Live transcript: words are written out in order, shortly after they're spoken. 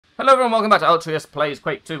Hello everyone, welcome back to Altreus Plays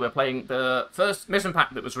Quake 2. We're playing the first mission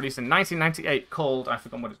pack that was released in 1998 called, I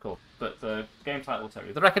forgot what it's called, but the game title will tell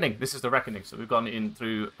you. The Reckoning. This is the Reckoning, so we've gone in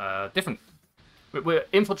through different... We're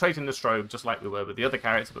infiltrating the Strogg just like we were with the other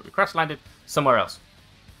character, but we crash landed somewhere else.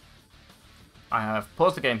 I have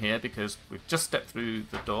paused the game here because we've just stepped through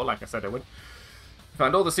the door like I said I would.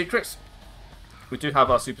 Found all the secrets. We do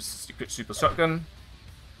have our super secret super shotgun.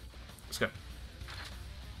 Let's go.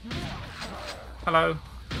 Hello.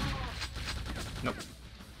 Nope.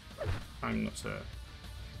 I'm not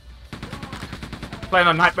playing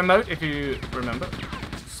on nightmare mode, if you remember.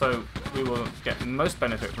 So we will get most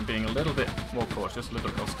benefit from being a little bit more cautious, a little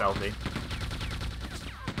bit more stealthy.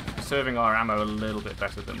 Serving our ammo a little bit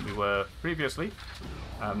better than we were previously.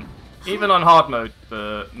 Even on hard mode,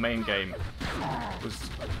 the main game was,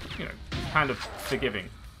 you know, kind of forgiving.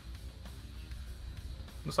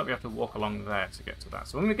 Looks like we have to walk along there to get to that.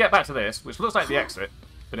 So when we get back to this, which looks like the exit,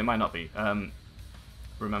 but it might not be,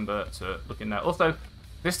 remember to look in there. Also,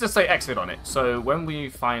 this does say exit on it, so when we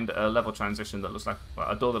find a level transition that looks like, well,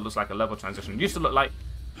 a door that looks like a level transition used to look like,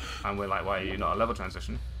 and we're like, why are you not a level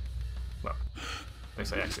transition? Well, they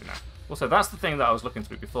say exit now. Also, that's the thing that I was looking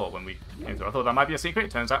through before when we came through. I thought that might be a secret.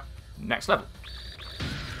 It turns out, next level.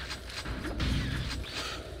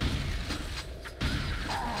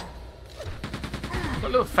 Got a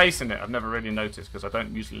little face in it I've never really noticed because I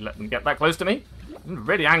don't usually let them get that close to me. I'm a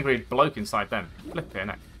really angry bloke inside them. Flip their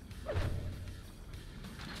neck.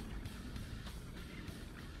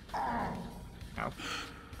 Ow.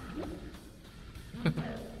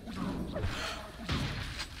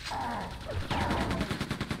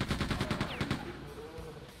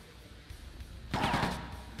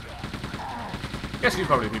 Guess you'd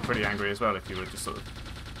probably be pretty angry as well if you were just sort of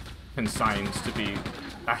consigned to be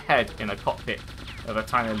a head in a cockpit of a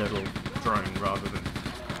tiny little drone rather than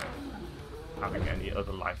having any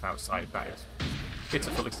other life outside that is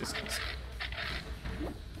pitiful existence.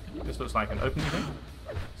 This looks like an open thing.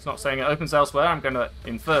 It's not saying it opens elsewhere. I'm going to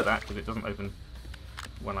infer that because it doesn't open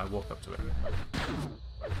when I walk up to it.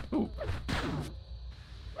 Ooh.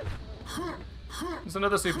 There's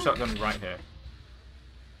another super shotgun right here.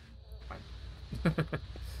 Fine.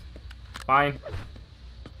 Fine.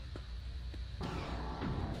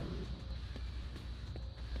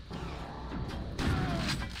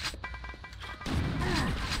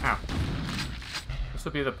 Ow. This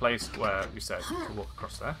would be the place where we said to walk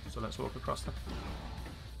across there, so let's walk across there.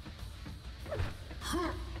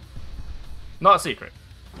 Not a secret,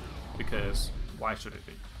 because why should it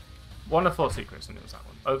be? One of 4 secrets, and it was that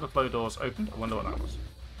one. Overflow doors opened. I wonder what that was.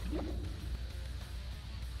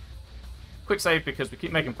 Quick save, because we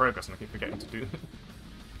keep making progress and I keep forgetting to do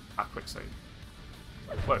a quick save.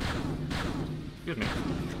 Whoa. Excuse me.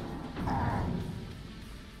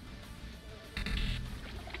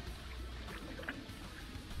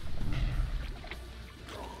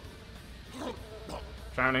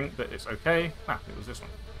 Drowning, but it's okay. Ah, it was this one.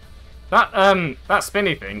 That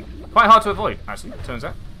spinny thing, quite hard to avoid, actually, it turns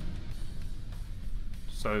out.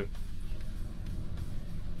 So,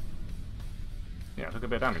 yeah, I took a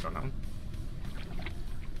bit of damage on that one.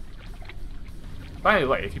 By the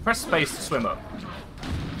way, if you press space to swim up,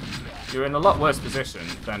 you're in a lot worse position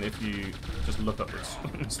than if you just look upwards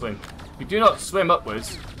and swim. You do not swim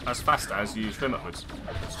upwards as fast as you swim upwards.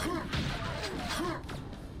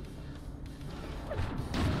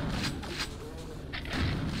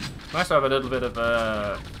 Nice to have a little bit of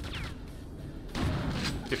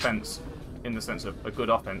defense in the sense of a good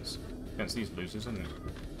offense against these losers, isn't it?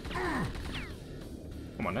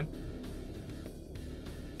 Come on then.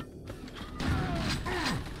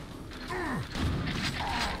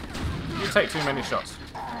 You take too many shots.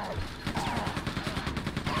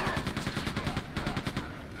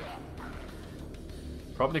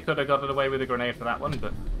 Probably could have got it away with a grenade for that one,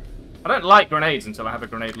 but I don't like grenades until I have a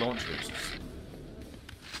grenade launcher.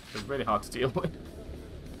 It's really hard to deal with.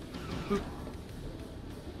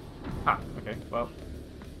 Ah, okay, well,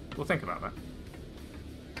 we'll think about that.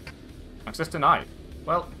 Access denied.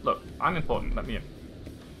 Well, look, I'm important, let me in.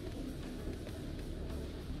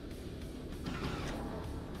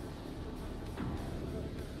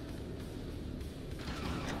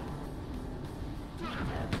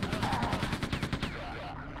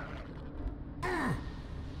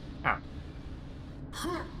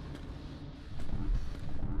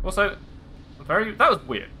 Also, that was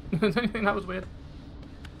weird. Don't you think that was weird?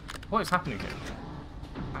 What is happening here?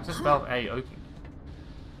 Access valve A open.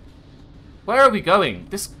 Where are we going?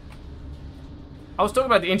 I was talking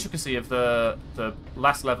about the intricacy of the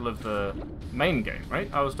last level of the main game, right?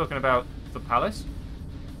 I was talking about the palace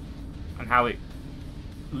and how it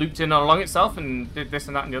looped in along itself and did this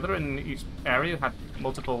and that and the other, and each area had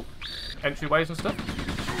multiple entryways and stuff.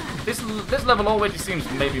 This level already seems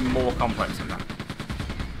maybe more complex than that.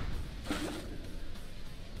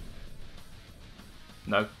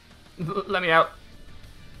 No. Let me out.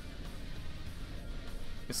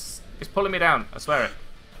 It's pulling me down, I swear it.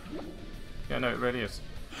 Yeah, no, it really is.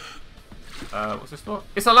 What's this for?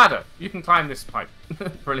 It's a ladder! You can climb this pipe.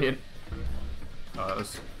 Brilliant. Oh, that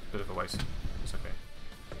was a bit of a waste. It's okay.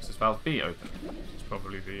 This is valve B open. It's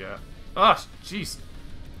probably the, oh, jeez.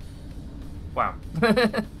 Wow.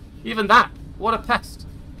 Even that! What a pest!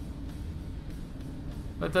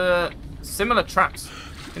 But the similar traps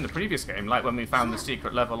in the previous game, like when we found the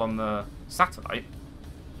secret level on the satellite,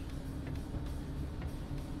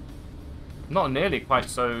 not nearly quite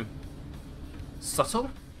so subtle.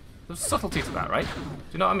 There's subtlety to that, right? Do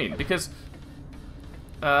you know what I mean? Because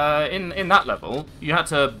in that level, you had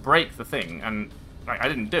to break the thing, and like, I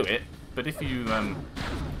didn't do it, but if you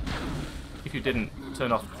didn't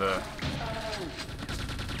turn off the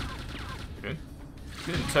if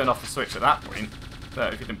you didn't turn off the switch at that point,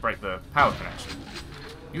 if you didn't break the power connection,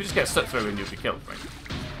 you would just get stuck through and you'd be killed, right?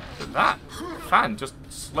 But that fan just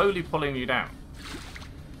slowly pulling you down.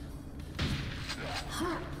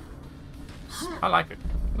 I like it.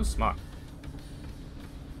 It was smart.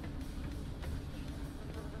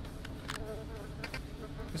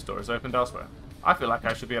 This door is opened elsewhere. I feel like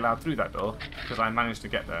I should be allowed through that door because I managed to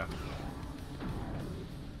get there.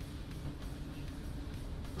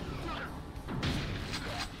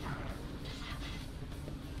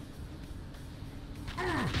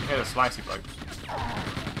 Here are slicey blokes.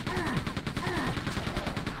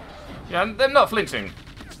 Yeah, and them not flinching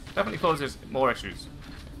definitely causes more issues.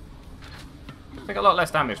 They take a lot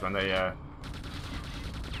less damage when they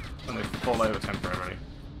fall over temporarily.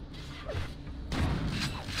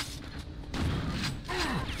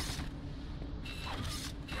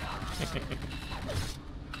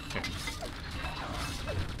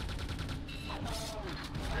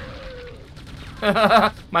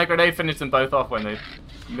 My grenade finished them both off when they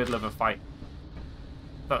middle of a fight.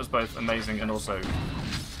 That was both amazing and also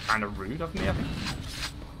kind of rude of me, I think.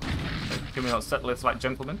 Like, can we not settle this like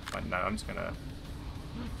gentlemen? Like, no, I'm just gonna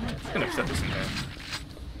set this in here.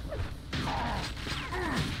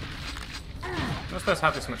 I'm not supposed to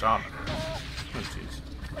have this much armor. Oh, jeez.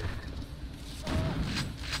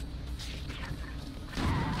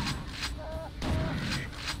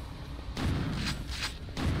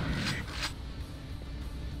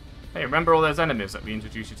 Hey, remember all those enemies that we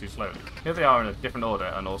introduced you to slowly? Here they are in a different order,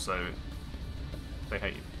 and also they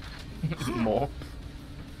hate you more.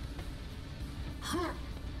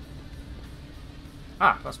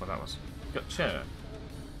 Ah, that's what that was. Gotcha.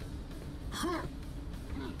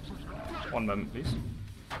 One moment, please.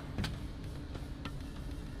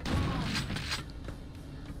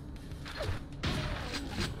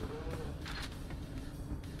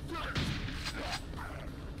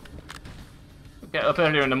 Get up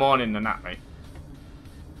earlier in the morning than that, mate.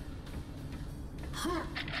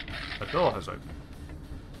 The door has opened.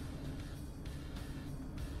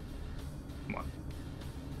 Come on.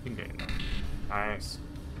 You can get in there. Nice.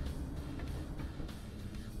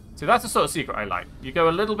 See, that's the sort of secret I like. You go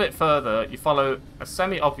a little bit further, you follow a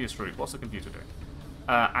semi-obvious route. What's the computer doing?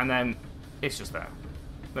 And then it's just there.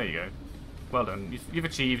 There you go. Well done. You've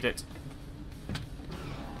achieved it.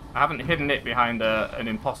 I haven't hidden it behind an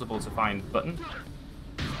impossible to find button.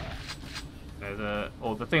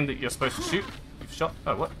 Or the thing that you're supposed to shoot. You've shot.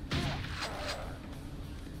 Oh, what?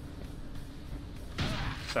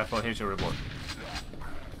 Therefore, here's your reward.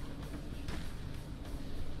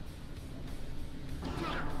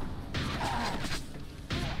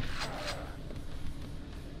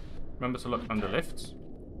 Remember to look under lifts.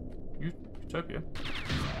 Utopia.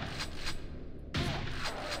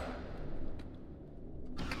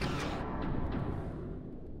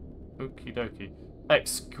 Okie dokie.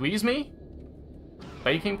 Excuse me?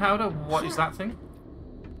 Baking powder? What is that thing?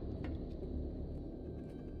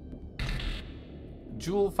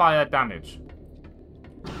 Dual fire damage.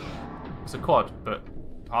 It's a quad, but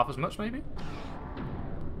half as much maybe?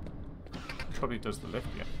 Probably does the lift,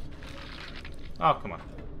 yeah. Oh, come on.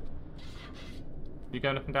 You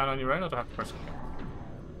going up and down on your own, or do I have to press it again?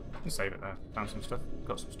 You can save it there. Found some stuff.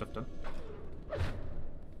 Got some stuff done.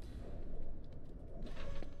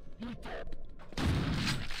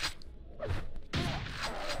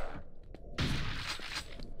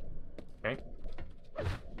 Okay.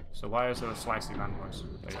 So why is there a slicey man voice?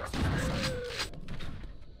 There you go.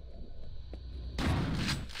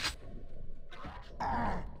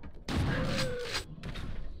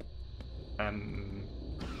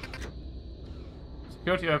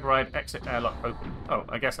 Security override, exit airlock open. Oh,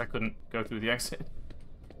 I guess I couldn't go through the exit.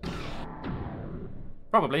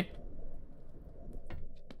 Probably.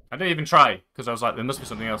 I didn't even try, because I was like, there must be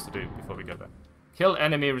something else to do before we go there. Kill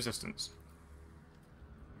enemy resistance.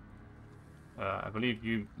 I believe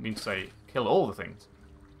you mean to say, kill all the things.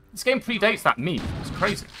 This game predates that meme. It's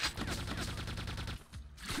crazy.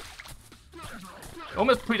 It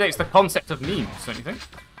almost predates the concept of memes, don't you think?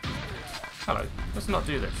 Hello. Let's not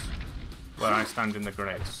do this. Where I stand in the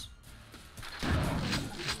grenades.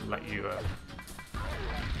 Just let you,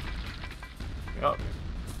 get up.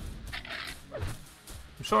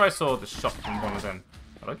 I'm sure I saw the shot from one of them.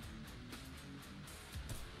 Hello?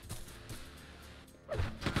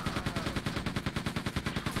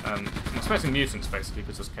 I'm expecting mutants, basically,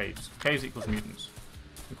 because there's caves. Caves equals mutants.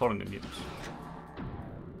 I'm calling them mutants.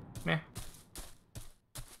 Meh.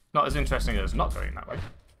 Not as interesting as not going that way.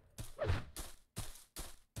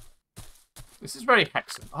 This is very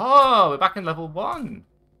hexen. Oh, we're back in level 1.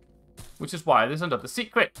 Which is why there's another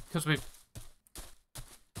secret. Because we've...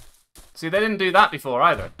 See, they didn't do that before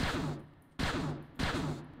either.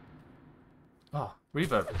 Oh,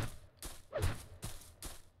 reverb.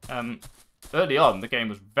 Early on, the game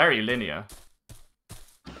was very linear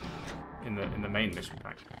in the main mission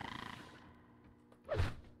pack.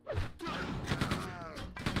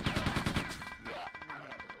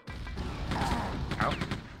 Ow.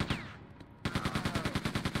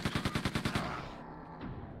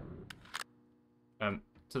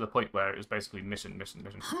 To the point where it was basically mission.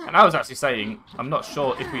 And I was actually saying, I'm not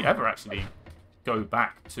sure if we ever actually go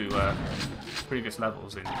back to previous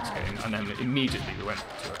levels in this game, and then immediately we went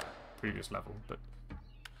to a previous level, but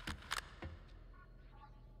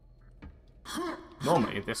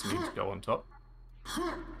normally this needs to go on top.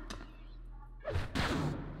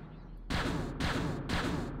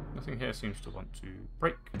 Nothing here seems to want to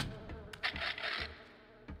break.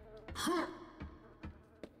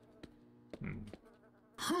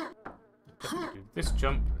 Definitely do this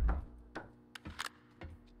jump.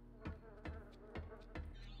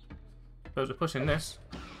 Suppose we're pushing this.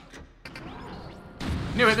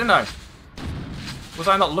 Knew it, didn't I? Was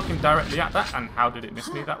I not looking directly at that? And how did it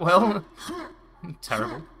miss me that well?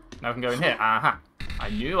 Terrible. Now we can go in here. Aha! I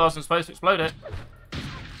knew I wasn't supposed to explode it.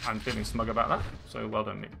 I'm feeling smug about that, so well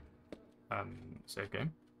done me. Save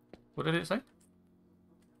game. What did it say?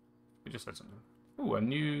 It just said something. Ooh, a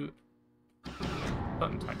new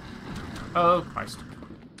button type. Oh, Christ.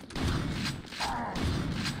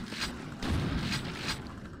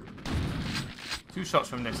 Two shots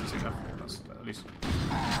from this is enough. That's at least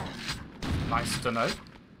nice to know.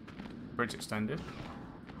 Bridge extended.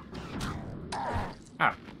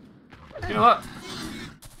 Ow. You know what?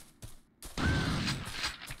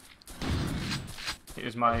 It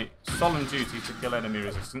is my solemn duty to kill enemy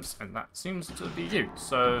resistance, and that seems to be you.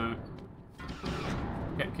 So,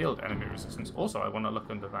 get killed, enemy resistance. Also, I want to look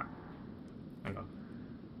under that. Hang on.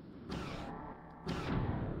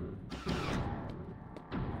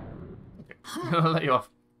 Okay, I'll let you off.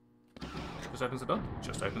 Just opens the door?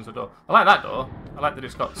 Just opens the door. I like that door. I like that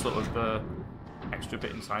it's got sort of the extra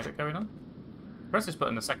bit inside it going on. Press this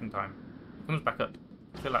button the second time. It comes back up.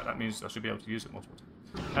 I feel like that means I should be able to use it multiple times.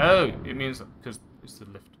 Oh, it means that because it's the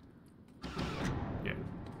lift. Yeah.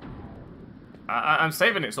 I'm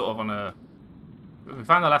saving it sort of on a... We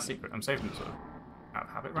found the last secret. I'm saving it sort of out of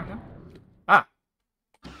habit right now. Ah!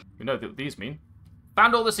 We know what these mean.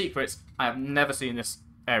 Found all the secrets. I have never seen this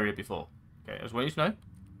area before. Okay, I just want you to know.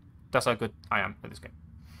 That's how good I am at this game.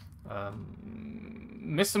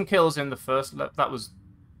 Missed some kills in the first... That was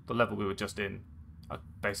the level we were just in.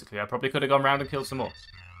 Basically, I probably could have gone round and killed some more.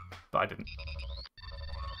 But I didn't.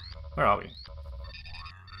 Where are we?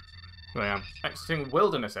 Here I am. Exiting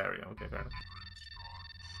wilderness area. Okay, fair enough.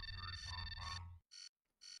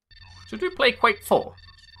 Should we play Quake 4?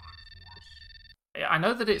 I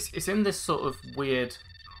know that it's in this sort of weird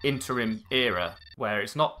interim era where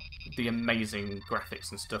it's not the amazing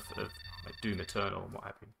graphics and stuff of like Doom Eternal and what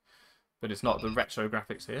have you, but it's not the retro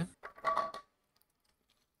graphics here.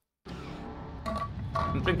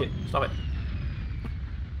 Drink it. Stop it.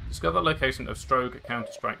 Discover location of Strogg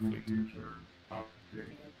Counter-Strike fleet.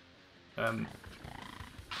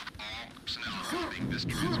 This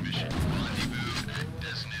transmission rendezvous at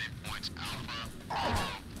designated points Alpha,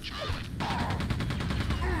 Charlie.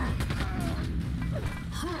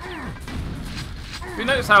 If you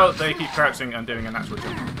notice how they keep crouching and doing a natural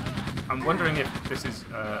jump, I'm wondering if this is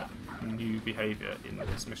new behaviour in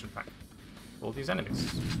this mission pack. All these enemies.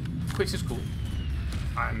 Which is cool.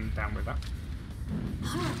 I'm down with that.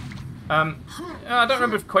 I don't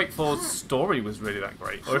remember if Quake 4's story was really that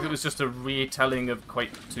great, or if it was just a retelling of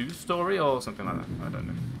Quake 2's story, or something like that. I don't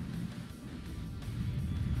know.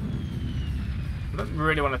 I don't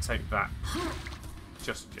really want to take that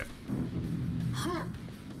just yet.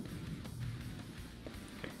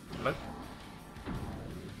 Okay, hello?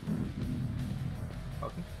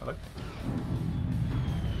 Welcome, hello?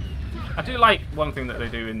 I do like one thing that they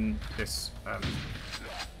do in this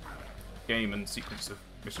game and sequence of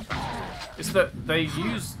mission packs is that they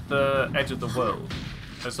use the edge of the world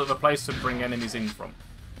as sort of a place to bring enemies in from.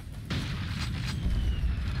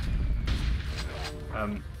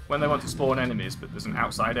 When they want to spawn enemies, but there's an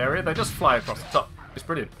outside area, they just fly across the top. It's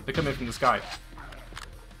brilliant. They come in from the sky.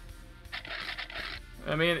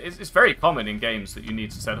 I mean, it's very common in games that you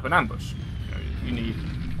need to set up an ambush. You need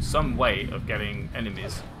some way of getting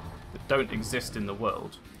enemies that don't exist in the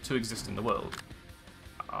world to exist in the world.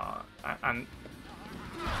 And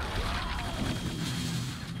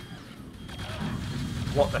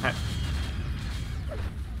what the heck?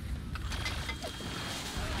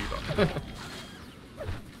 You got.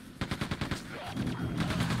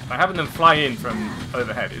 By having them fly in from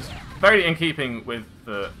overhead is very in keeping with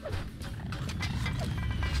the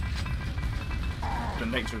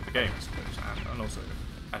nature of the game, I suppose, and also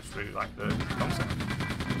I just really like the concept.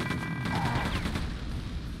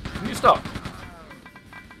 Can you stop?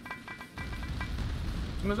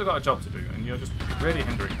 Someone's got a job to do, and you're just really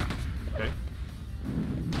hindering that. Okay.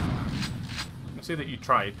 I see that you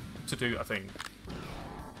tried to do a thing.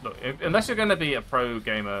 Look, unless you're going to be a pro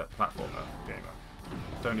gamer, platformer gamer,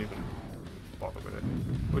 don't even bother with it.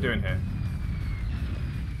 What we're doing here.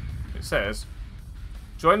 It says,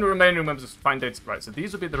 join the remaining members of Fine Data Sprite. So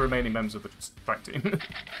these will be the remaining members of the Sprite team.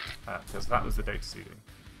 Because that was the data seeding.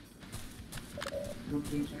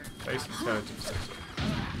 Base intelligence sensor.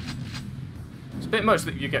 It's a bit much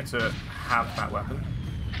that you get to have that weapon.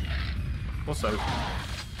 Also,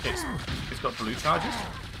 it's got blue charges.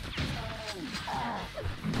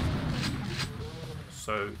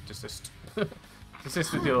 So desist.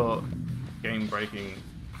 Desist with your game-breaking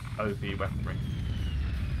OP weaponry.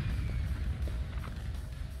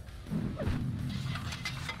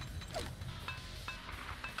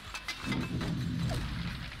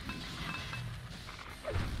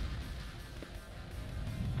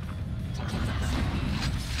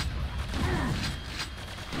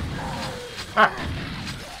 Ah!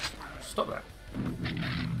 Stop that.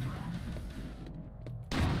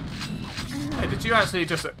 Hey, did you actually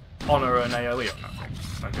just honour an AoE on that thing?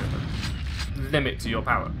 Like a limit to your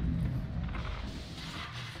power?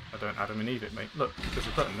 I don't Adam and Eve it, mate. Look, there's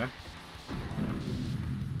a button there.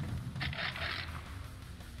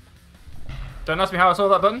 Don't ask me how I saw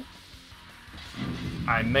that button.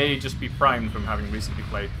 I may just be primed from having recently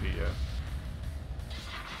played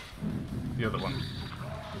the other one.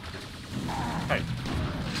 Hey,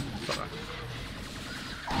 stop that.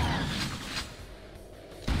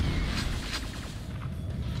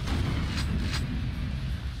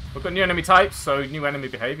 We've got new enemy types, so new enemy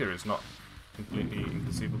behaviour is not completely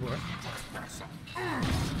inconceivable, right?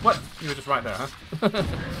 What? You were just right there, huh?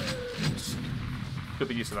 Could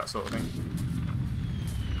be used to that sort of thing.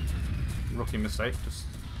 Rookie mistake, just...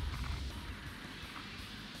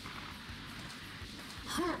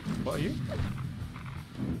 What are you?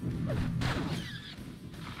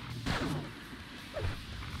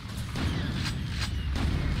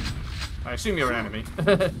 I assume you're an enemy.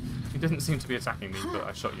 You didn't seem to be attacking me, but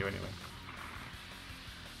I shot you anyway.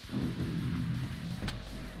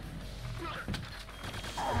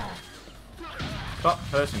 Stop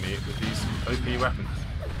hurting me with these OP weapons.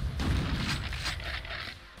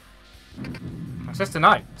 Access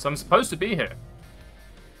denied, so I'm supposed to be here.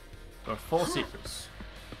 There are 4 secrets.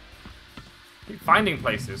 Keep finding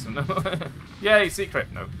places. And yay,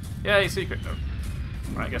 secret, no. Yay, secret, no.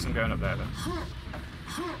 Right, I guess I'm going up there then.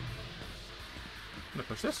 Can I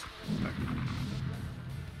push this? No.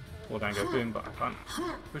 Fall down, go boom, but I can't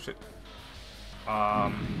push it.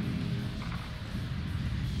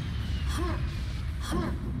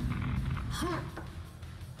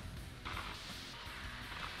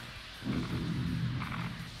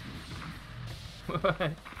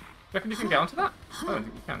 Reckon you can get onto that? I don't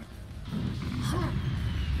think you can.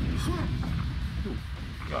 Ooh,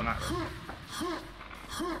 got on that though.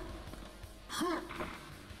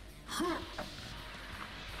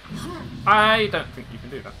 I don't think you can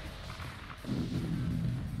do that.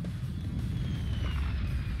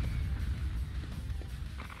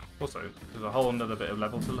 Also, there's a whole other bit of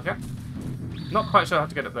level to look at. Not quite sure how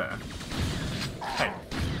to get up there. Hey,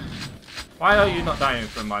 why are you not dying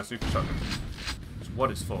from my super shotgun? It's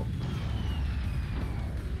what it's for.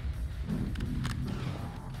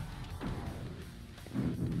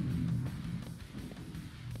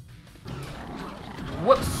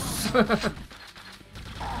 Whoops!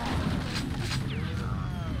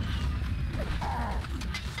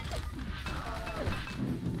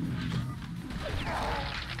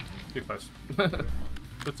 Too close.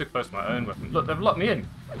 Just too close to my own weapon. Look, they've locked me in.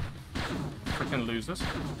 Freaking losers.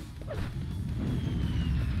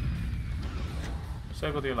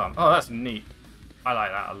 Disable the alarm. Oh, that's neat. I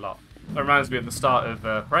like that a lot. That reminds me of the start of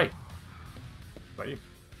Prey. What about you?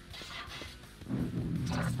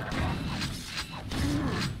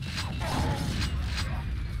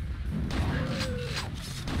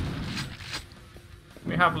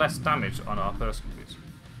 We have less damage on our person, please.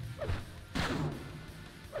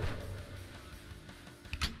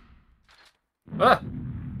 Ah!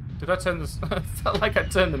 Did I turn this? I felt like I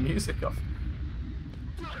turned the music off.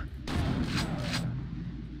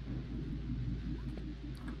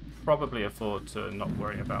 Probably afford to not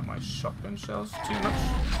worry about my shotgun shells too much,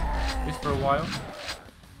 at least for a while.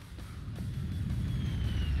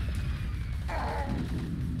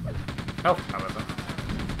 Health, however,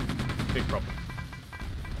 big problem.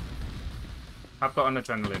 I've got an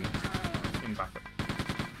adrenaline in backup.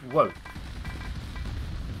 Whoa.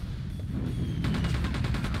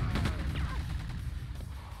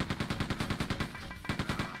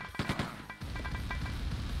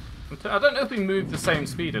 I don't know if we move the same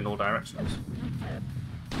speed in all directions.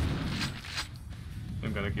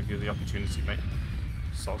 I'm going to give you the opportunity, mate.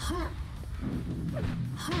 Soz.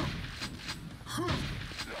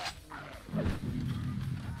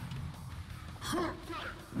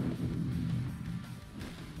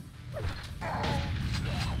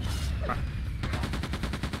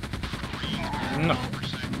 No.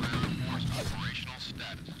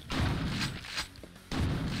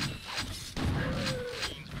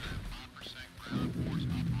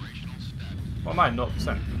 What am I?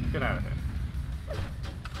 0%. Get out of here.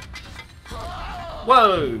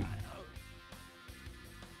 Whoa!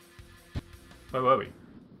 Where were we?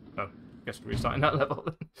 Oh, guess we're restarting that level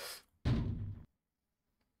then.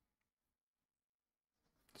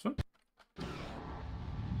 This one?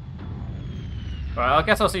 Alright, I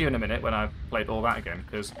guess I'll see you in a minute when I've played all that again,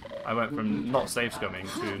 because I went from not save scumming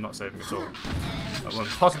to not saving at all. Well,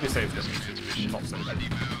 possibly save scumming to not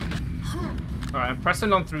saving. Alright, I'm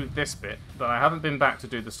pressing on through this bit, but I haven't been back to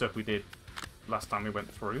do the stuff we did last time we went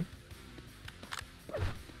through.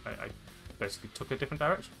 I basically took a different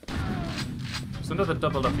direction. It's another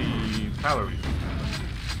double uppy power reason.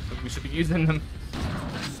 We should be using them.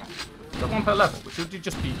 Is that one per level? Or should you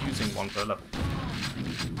just be using one per level?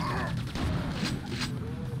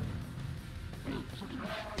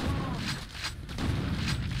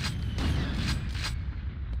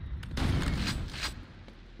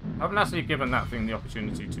 I haven't actually given that thing the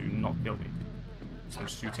opportunity to not kill me. So I'm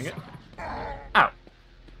shooting it. Ow!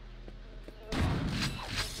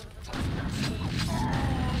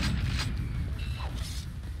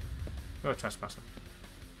 You're a trespasser.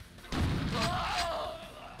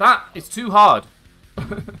 That is too hard! Do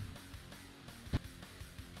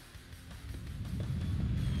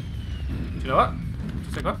you know what?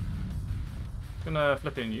 Just take that. I'm gonna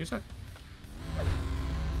flip it and use it.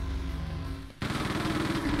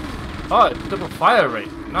 Oh, it's double fire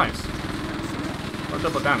rate. Nice. Or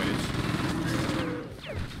double damage.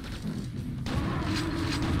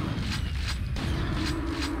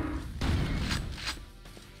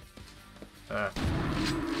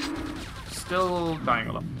 Still dying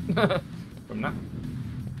a lot from that.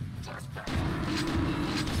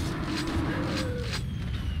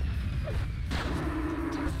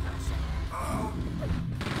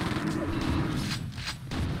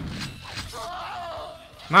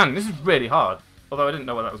 Man, this is really hard. Although I didn't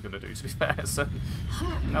know what that was going to do, to be fair. So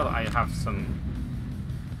now that I have some...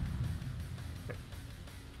 Okay.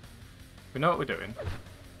 We know what we're doing.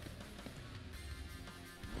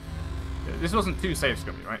 Yeah, this wasn't too safe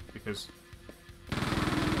scummy, right? Because...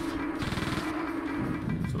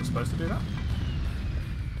 So we're supposed to do that?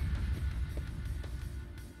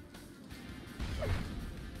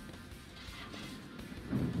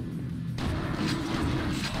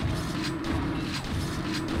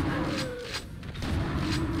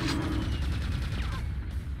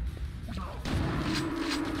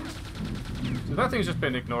 So that thing's just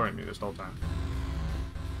been ignoring me this whole time.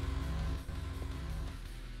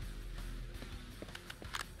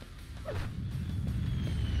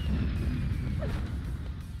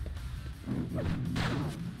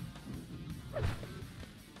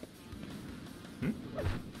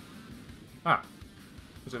 Ah.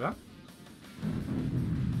 Was it that?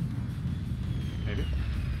 Maybe.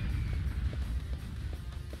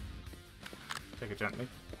 Take it gently.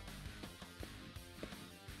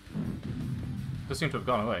 Does seem to have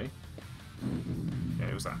gone away.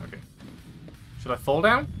 was that? Okay. Should I fall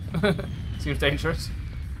down? Seems dangerous.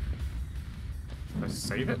 Should I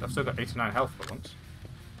save it? I've still got 89 health for once.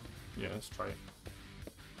 Yeah, let's try it.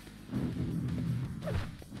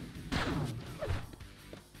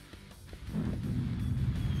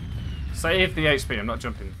 Save the HP. I'm not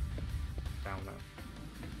jumping down now.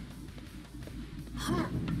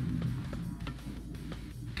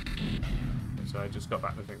 So I just got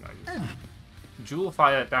back the thing that I used. Dual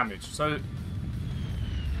fire damage. So,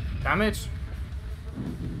 damage?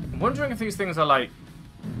 I'm wondering if these things are like...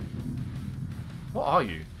 What are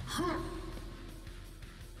you?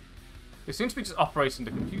 They seem to be just operating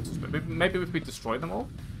the computers, but maybe if we destroy them all?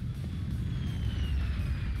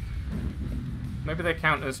 Maybe they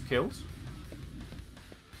count as kills?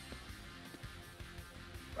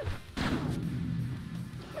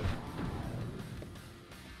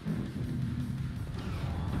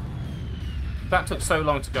 That took so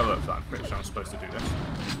long to go up that I'm pretty sure I'm supposed to do this.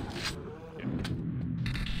 Yeah.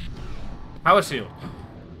 Power shield.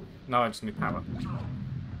 No, I just need power.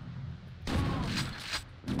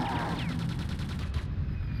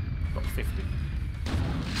 Got 50.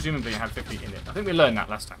 Presumably it had 50 in it. I think we learned that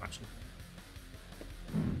last time, actually.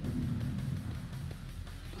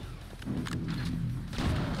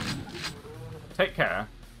 Take care,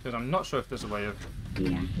 because I'm not sure if there's a way of...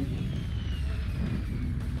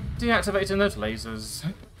 deactivating those lasers.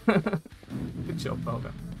 Good job, well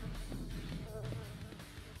done.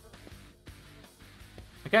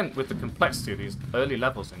 Again, with the complexity of these early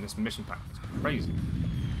levels in this mission pack, it's crazy.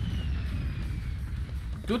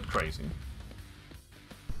 Good crazy.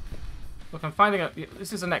 Look, I'm finding out...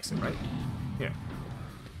 This is an exit, right? Yeah.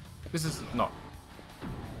 This is not.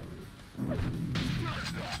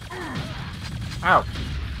 Ow!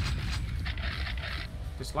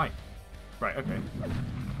 Dislike. Right, okay.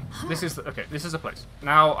 This is okay. This is a place.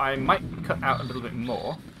 Now I might cut out a little bit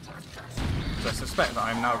more, because I suspect that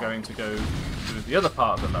I'm now going to go to the other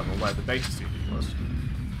part of the level where the data CD was,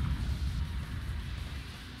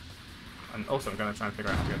 and also I'm going to try and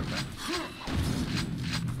figure out how to get up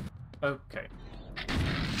there. Okay.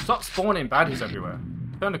 Stop spawning baddies everywhere.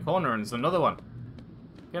 Turn a corner and there's another one.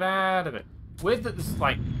 Get out of it. Weird that this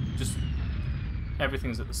like just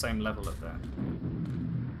everything's at the same level up there.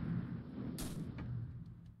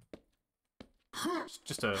 It's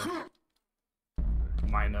just a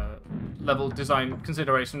minor level design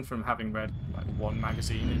consideration from having read like one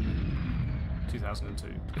magazine in 2002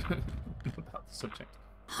 about the subject.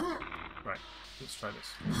 Right, let's try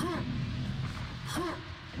this.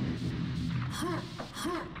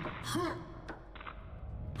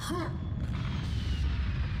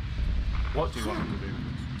 What do you want me to do?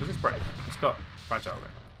 Does this break? It's got fragile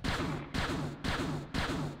rate.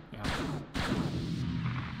 Yeah.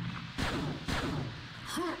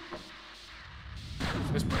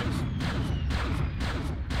 This breaks.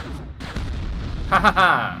 Ha ha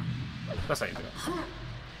ha! That's how you do it.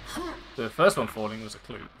 The first one falling was a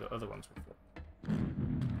clue, the other ones would fall.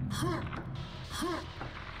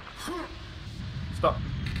 Stop!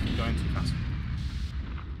 You're going too fast.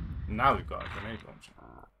 Now we've got a grenade launcher.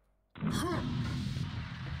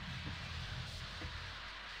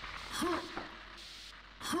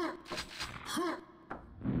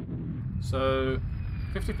 So,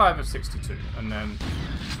 55 of 62, and then...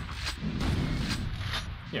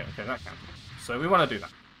 Yeah, okay, that counts. So we want to do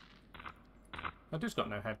that. That dude's got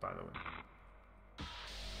no head, by the way.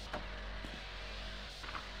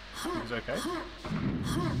 He's okay.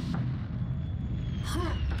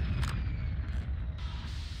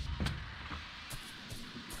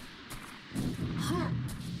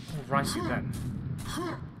 Alrighty then.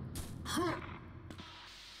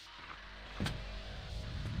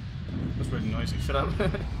 That's really noisy. Shut up.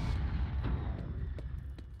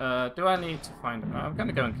 Do I need to find... I'm going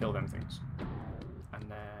to go and kill them things. And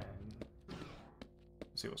then...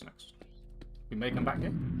 see what's next. We may come back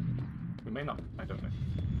here. We may not. I don't know.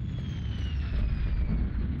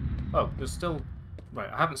 Oh, there's still... Right,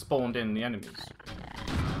 I haven't spawned in the enemies.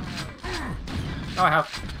 No, I have.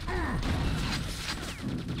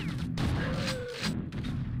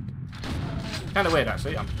 Kind of weird,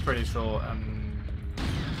 actually. I'm pretty sure...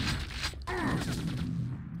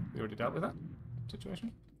 we already dealt with that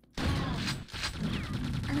situation.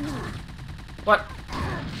 What?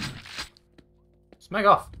 Smeg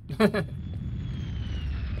off.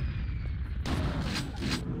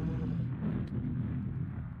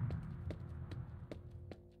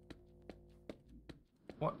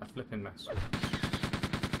 What a flipping mess.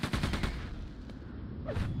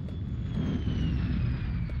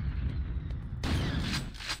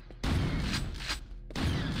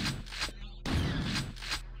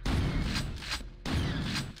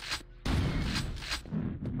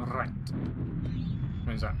 Right.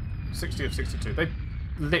 What is that? 60 of 62. They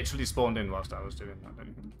literally spawned in whilst I was doing that.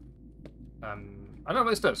 I don't know what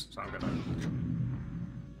this does, so I'm gonna...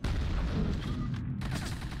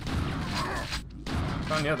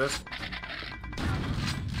 Find the others.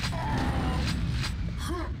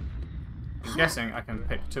 I'm guessing I can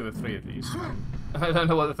pick 2 or 3 of these. I don't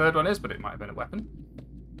know what the third one is, but it might have been a weapon.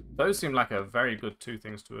 Those seem like a very good 2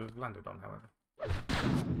 things to have landed on, however.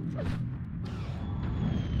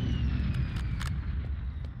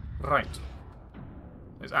 Right.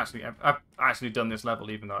 It's actually, I've actually done this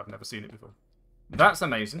level even though I've never seen it before. That's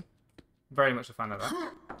amazing. Very much a fan of that.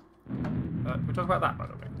 We talk about that, by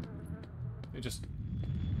the way. It just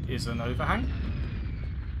is an overhang.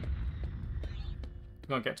 You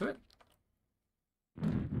want to get to it?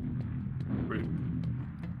 Rude.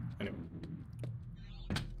 Anyway.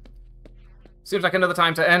 Seems like another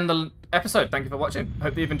time to end the episode. Thank you for watching.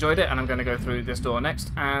 Hope that you've enjoyed it, and I'm going to go through this door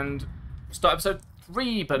next and start episode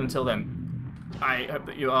 3, but until then, I hope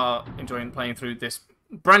that you are enjoying playing through this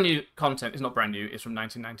brand new content. It's not brand new, it's from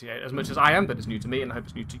 1998, as much as I am, but it's new to me, and I hope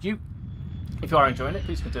it's new to you. If you are enjoying it,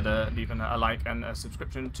 please consider leaving a like and a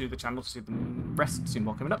subscription to the channel to see the rest, see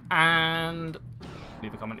more coming up, and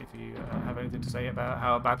leave a comment if you have anything to say about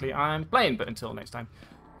how badly I'm playing. But until next time,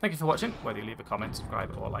 thank you for watching, whether you leave a comment,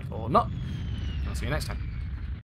 subscribe, or like, or not. I'll see you next time.